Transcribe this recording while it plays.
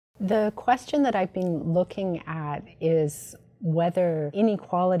The question that I've been looking at is whether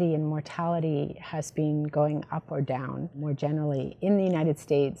inequality and mortality has been going up or down more generally in the United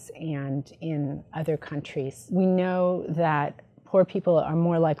States and in other countries. We know that poor people are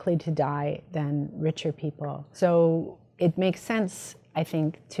more likely to die than richer people. So it makes sense, I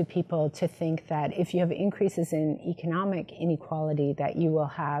think, to people to think that if you have increases in economic inequality, that you will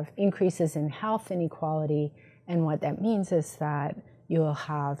have increases in health inequality. And what that means is that you will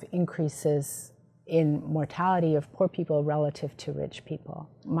have increases in mortality of poor people relative to rich people.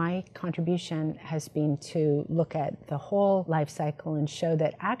 My contribution has been to look at the whole life cycle and show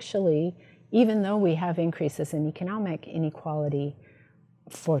that actually, even though we have increases in economic inequality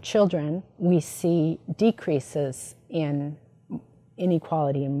for children, we see decreases in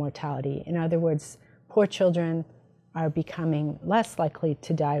inequality and mortality. In other words, poor children are becoming less likely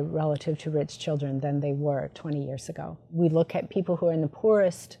to die relative to rich children than they were 20 years ago. We look at people who are in the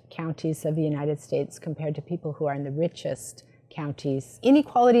poorest counties of the United States compared to people who are in the richest counties.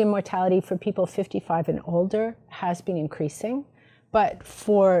 Inequality and mortality for people 55 and older has been increasing, but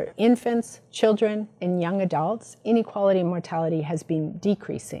for infants, children, and young adults, inequality and mortality has been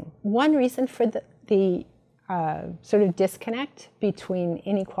decreasing. One reason for the sort of disconnect between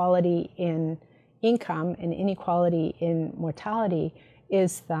inequality in income and inequality in mortality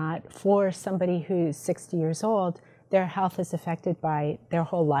is that for somebody who's 60 years old, their health is affected by their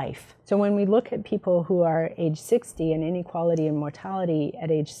whole life. So when we look at people who are age 60 and inequality in mortality at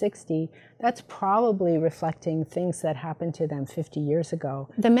age 60, that's probably reflecting things that happened to them 50 years ago.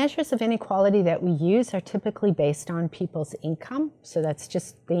 The measures of inequality that we use are typically based on people's income. So that's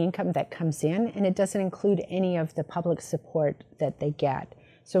just the income that comes in, and it doesn't include any of the public support that they get.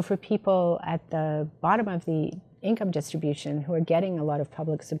 So for people at the bottom of the income distribution who are getting a lot of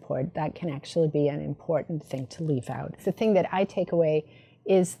public support, that can actually be an important thing to leave out. The thing that I take away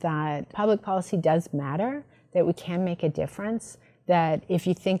is that public policy does matter, that we can make a difference, that if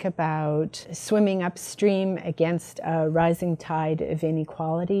you think about swimming upstream against a rising tide of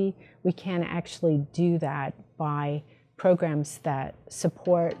inequality, we can actually do that by programs that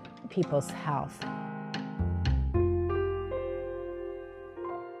support people's health.